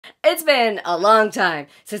It's been a long time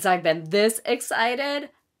since I've been this excited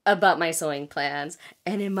about my sewing plans,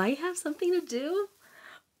 and it might have something to do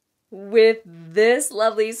with this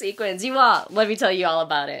lovely sequins. You all, let me tell you all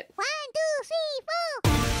about it. 1,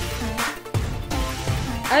 2, 3,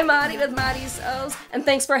 4. I'm Maddie with Maddie Sews, and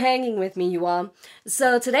thanks for hanging with me, you all.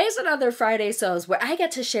 So today's another Friday Sews where I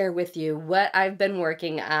get to share with you what I've been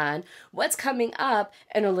working on, what's coming up,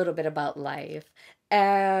 and a little bit about life.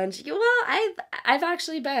 And you all, I've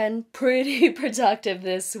actually been pretty productive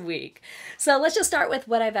this week. So let's just start with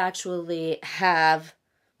what I've actually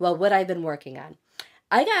what I've been working on.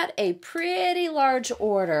 I got a pretty large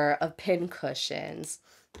order of pin cushions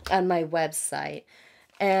on my website.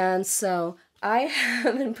 And so I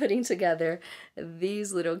have been putting together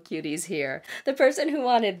these little cuties here. The person who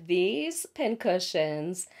wanted these pin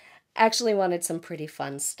cushions actually wanted some pretty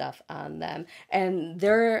fun stuff on them. And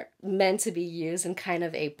they're meant to be used in kind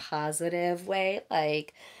of a positive way.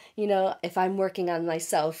 Like, you know, if I'm working on my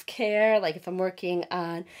self-care, like if I'm working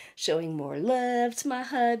on showing more love to my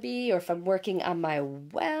hubby, or if I'm working on my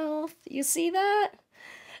wealth, you see that?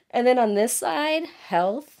 And then on this side,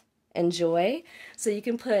 health and joy. So you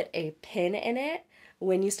can put a pin in it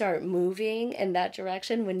when you start moving in that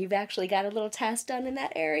direction, when you've actually got a little task done in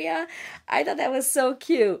that area. I thought that was so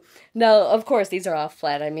cute. No, of course, these are all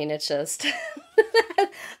flat. I mean, it's just,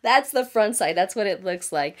 that's the front side. That's what it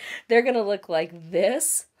looks like. They're going to look like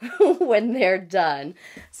this when they're done.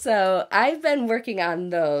 So I've been working on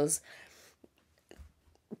those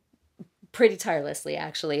pretty tirelessly,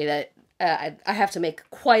 actually. I have to make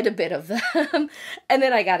quite a bit of them. And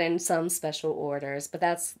then I got in some special orders, but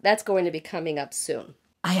that's going to be coming up soon.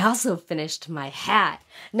 I also finished my hat.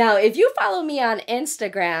 Now, if you follow me on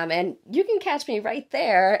Instagram, and you can catch me right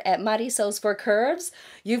there at Maddie Sews for Curves,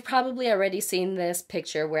 you've probably already seen this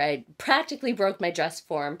picture where I practically broke my dress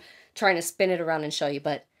form trying to spin it around and show you,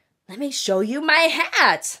 but let me show you my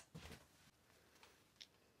hat.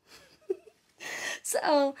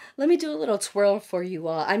 So let me do a little twirl for you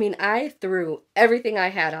all. I mean, I threw everything I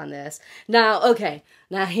had on this. Now, okay,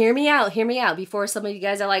 now hear me out before some of you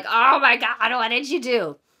guys are like, oh my God, what did you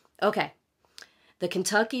do? Okay, the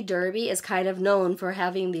Kentucky Derby is kind of known for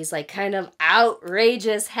having these like kind of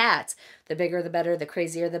outrageous hats. The bigger the better, the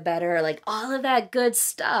crazier the better, like all of that good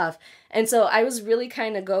stuff. And so I was really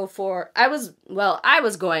kind of I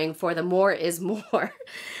was going for the more is more.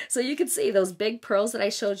 So you can see those big pearls that I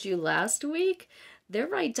showed you last week. They're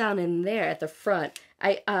right down in there at the front.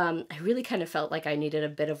 I really kind of felt like I needed a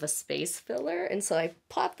bit of a space filler, and so I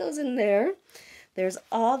popped those in there. There's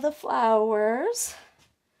all the flowers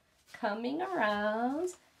coming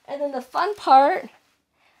around. And then the fun part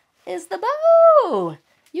is the bow.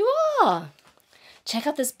 You all, check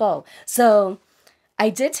out this bow. So I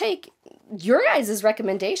did take your guys'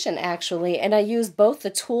 recommendation, actually, and I used both the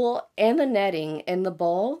tulle and the netting in the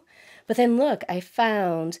bowl. But then look, I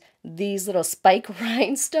found these little spike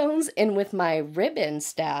rhinestones in with my ribbon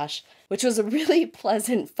stash, which was a really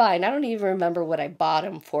pleasant find. I don't even remember what I bought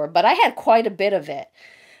them for, but I had quite a bit of it.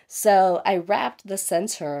 So I wrapped the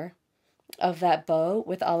center of that bow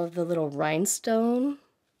with all of the little rhinestone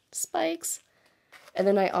spikes. And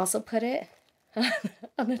then I also put it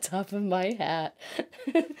on the top of my hat.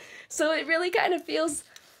 So it really kind of feels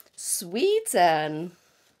sweet and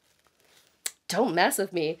don't mess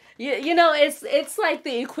with me. You know, it's like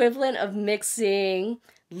the equivalent of mixing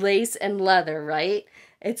lace and leather, right?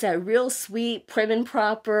 It's a real sweet, prim and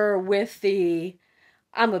proper with the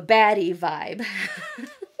I'm a baddie vibe.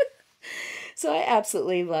 So I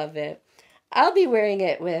absolutely love it. I'll be wearing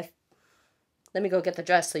it with, let me go get the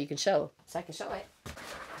dress so I can show it.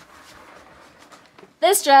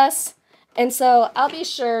 This dress. And so I'll be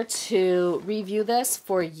sure to review this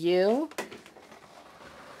for you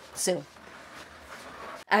soon.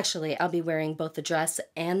 Actually, I'll be wearing both the dress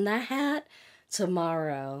and the hat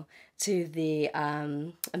tomorrow to the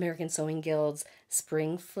American Sewing Guild's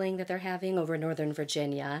spring fling that they're having over in Northern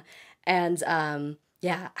Virginia. And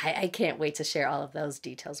yeah, I can't wait to share all of those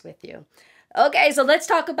details with you. Okay, so let's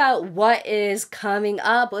talk about what is coming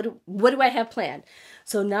up. What do I have planned?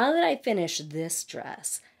 So now that I finished this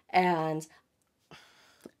dress, and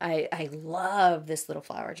I love this little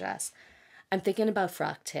flower dress, I'm thinking about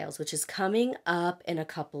Frock Tales, which is coming up in a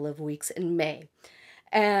couple of weeks in May.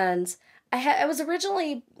 And I was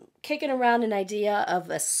originally kicking around an idea of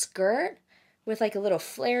a skirt with like a little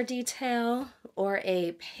flare detail, or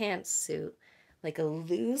a pantsuit, like a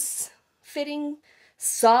loose fitting,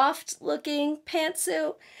 soft looking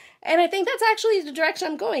pantsuit. And I think that's actually the direction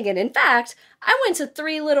I'm going in. In fact, I went to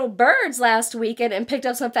Three Little Birds last weekend and picked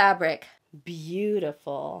up some fabric.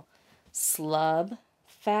 Beautiful slub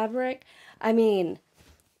fabric. I mean,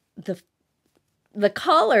 the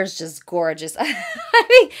color's just gorgeous.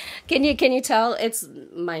 I mean, can you tell? It's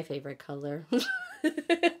my favorite color.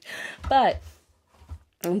 But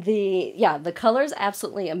the color's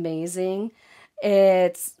absolutely amazing.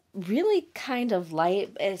 It's really kind of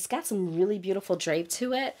light. It's got some really beautiful drape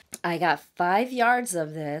to it. I got 5 yards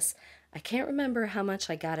of this. I can't remember how much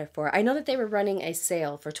I got it for. I know that they were running a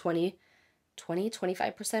sale for 25%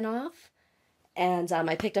 off. And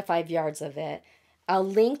I picked up 5 yards of it. I'll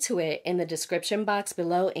link to it in the description box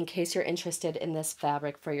below in case you're interested in this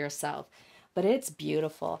fabric for yourself. But it's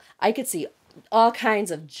beautiful. I could see all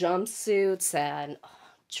kinds of jumpsuits and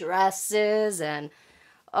dresses and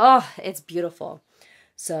it's beautiful.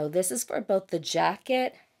 So this is for both the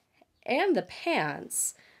jacket and the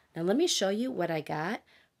pants. Now let me show you what I got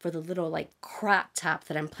for the little like crop top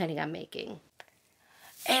that I'm planning on making.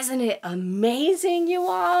 Isn't it amazing, you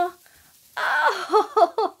all?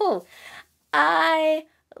 Oh, I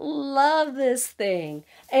love this thing.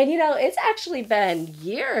 And you know, it's actually been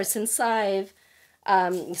years since I've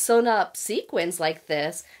sewn up sequins like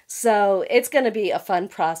this, so it's going to be a fun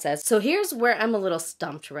process. So here's where I'm a little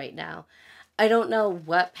stumped right now. I don't know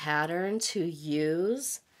what pattern to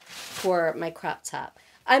use for my crop top.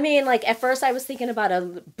 I mean, like at first I was thinking about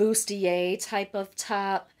a bustier type of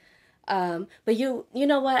top, but you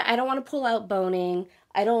know what? I don't want to pull out boning.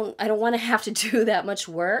 I don't want to have to do that much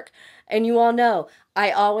work. And you all know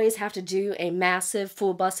I always have to do a massive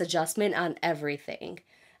full bust adjustment on everything.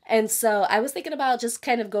 And so I was thinking about just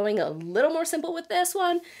kind of going a little more simple with this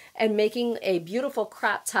one and making a beautiful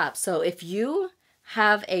crop top. So if you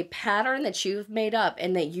have a pattern that you've made up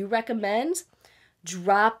and that you recommend,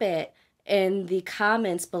 drop it in the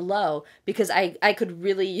comments below, because I could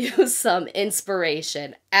really use some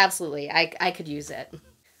inspiration. Absolutely, I could use it.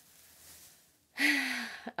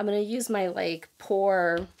 I'm going to use my like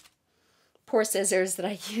poor scissors that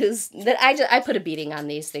I use, that I put a beading on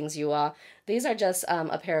these things, you all. These are just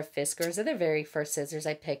a pair of Fiskars. They're the very first scissors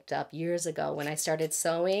I picked up years ago when I started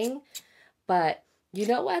sewing. But you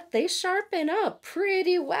know what? They sharpen up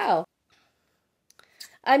pretty well.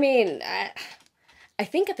 I mean, I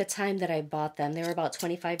think at the time that I bought them, they were about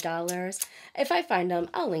 $25. If I find them,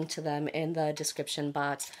 I'll link to them in the description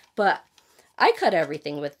box. But I cut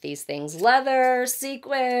everything with these things. Leather,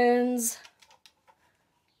 sequins.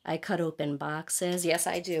 I cut open boxes. Yes,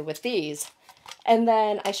 I do with these. And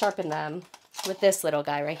then I sharpen them with this little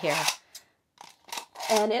guy right here.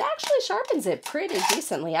 And it actually sharpens it pretty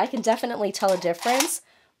decently. I can definitely tell a difference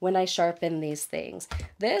when I sharpen these things.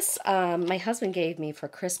 This, my husband gave me for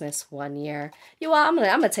Christmas one year. You all, I'm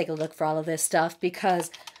gonna take a look for all of this stuff, because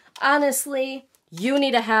honestly, you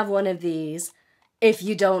need to have one of these if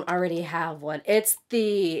you don't already have one. It's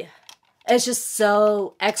just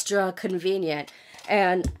so extra convenient.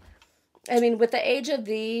 And I mean, with the age of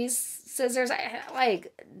these scissors, I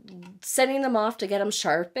like sending them off to get them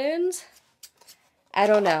sharpened. I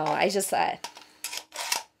don't know. I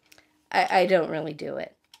don't really do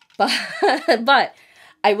it. But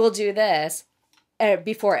I will do this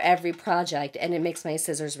before every project, and it makes my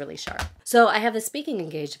scissors really sharp. So I have a speaking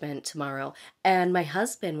engagement tomorrow, and my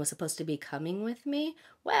husband was supposed to be coming with me.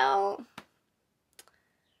 Well,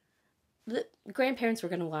 the grandparents were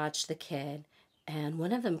going to watch the kid, and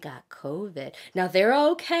one of them got COVID. Now, they're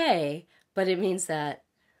okay, but it means that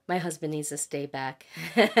my husband needs to stay back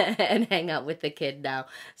and hang out with the kid now.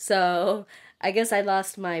 So I guess I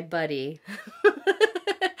lost my buddy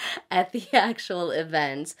at the actual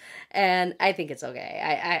event, and I think it's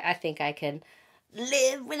okay. I think I can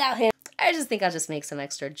live without him. I just think I'll just make some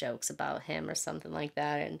extra jokes about him or something like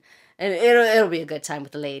that, and it'll be a good time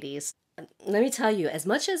with the ladies. Let me tell you, as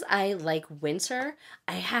much as I like winter,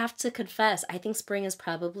 I have to confess, I think spring is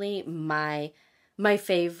probably my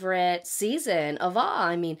favorite season of all.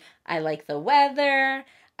 I mean, I like the weather.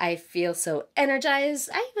 I feel so energized.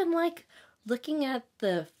 I even like looking at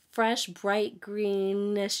the fresh, bright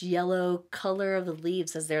greenish yellow color of the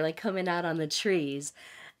leaves as they're like coming out on the trees.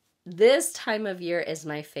 This time of year is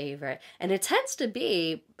my favorite, and it tends to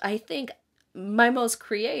be, I think, my most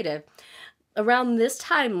creative. Around this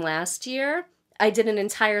time last year, I did an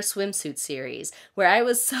entire swimsuit series where I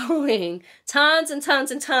was sewing tons and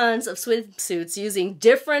tons and tons of swimsuits using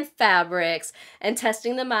different fabrics and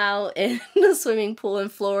testing them out in the swimming pool in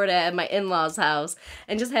Florida at my in-laws' house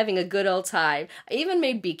and just having a good old time. I even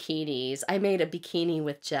made bikinis. I made a bikini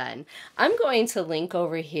with Jen. I'm going to link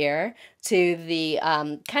over here to the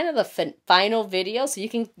kind of the final video so you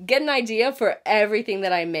can get an idea for everything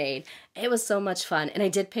that I made. It was so much fun, and I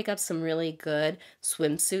did pick up some really good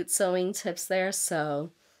swimsuit sewing tips there,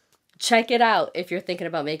 so check it out if you're thinking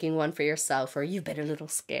about making one for yourself or you've been a little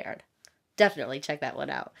scared. definitely check that one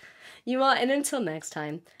out. You all, and until next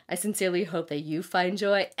time, I sincerely hope that you find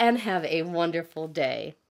joy and have a wonderful day.